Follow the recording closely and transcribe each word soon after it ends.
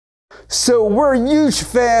So we're huge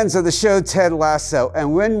fans of the show Ted Lasso,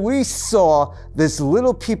 and when we saw this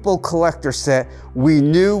Little People collector set, we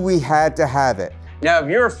knew we had to have it. Now, if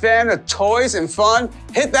you're a fan of toys and fun,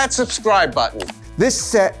 hit that subscribe button. This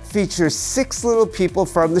set features 6 little people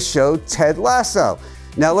from the show Ted Lasso.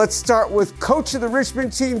 Now let's start with coach of the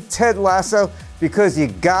Richmond team, Ted Lasso, because you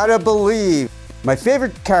gotta believe. My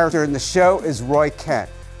favorite character in the show is Roy Kent.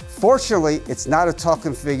 Fortunately, it's not a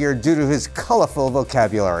talking figure due to his colorful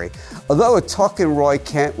vocabulary, although a talking Roy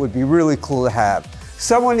Kent would be really cool to have.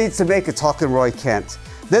 Someone needs to make a talking Roy Kent.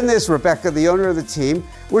 Then there's Rebecca, the owner of the team,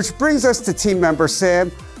 which brings us to team member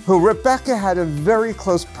Sam, who Rebecca had a very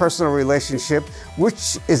close personal relationship,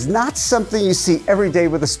 which is not something you see every day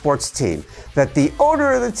with a sports team, that the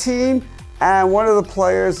owner of the team and one of the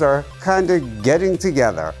players are kind of getting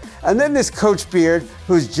together. And then there's Coach Beard,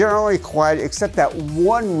 who's generally quiet except that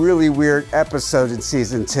one really weird episode in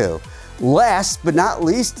season 2. Last but not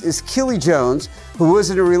least is Keeley Jones, who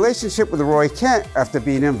was in a relationship with Roy Kent after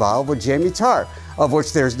being involved with Jamie Tartt, of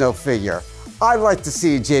which there's no figure. I'd like to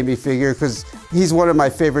see a Jamie figure because he's one of my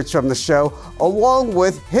favorites from the show, along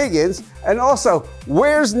with Higgins. And also,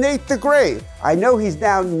 where's Nate the Great? I know he's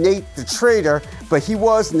now Nate the Traitor, but he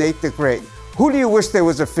was Nate the Great. Who do you wish there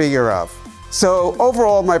was a figure of? So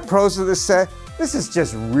overall, my pros of this set, this is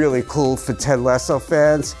just really cool for Ted Lasso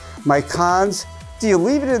fans. My cons, do you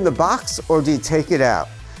leave it in the box or do you take it out?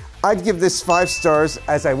 I'd give this 5 stars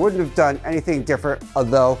as I wouldn't have done anything different,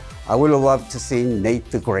 although I would have loved to see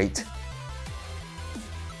Nate the Great.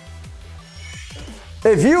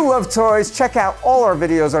 If you love toys, check out all our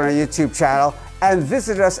videos on our YouTube channel and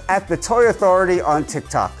visit us at The Toy Authority on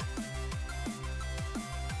TikTok.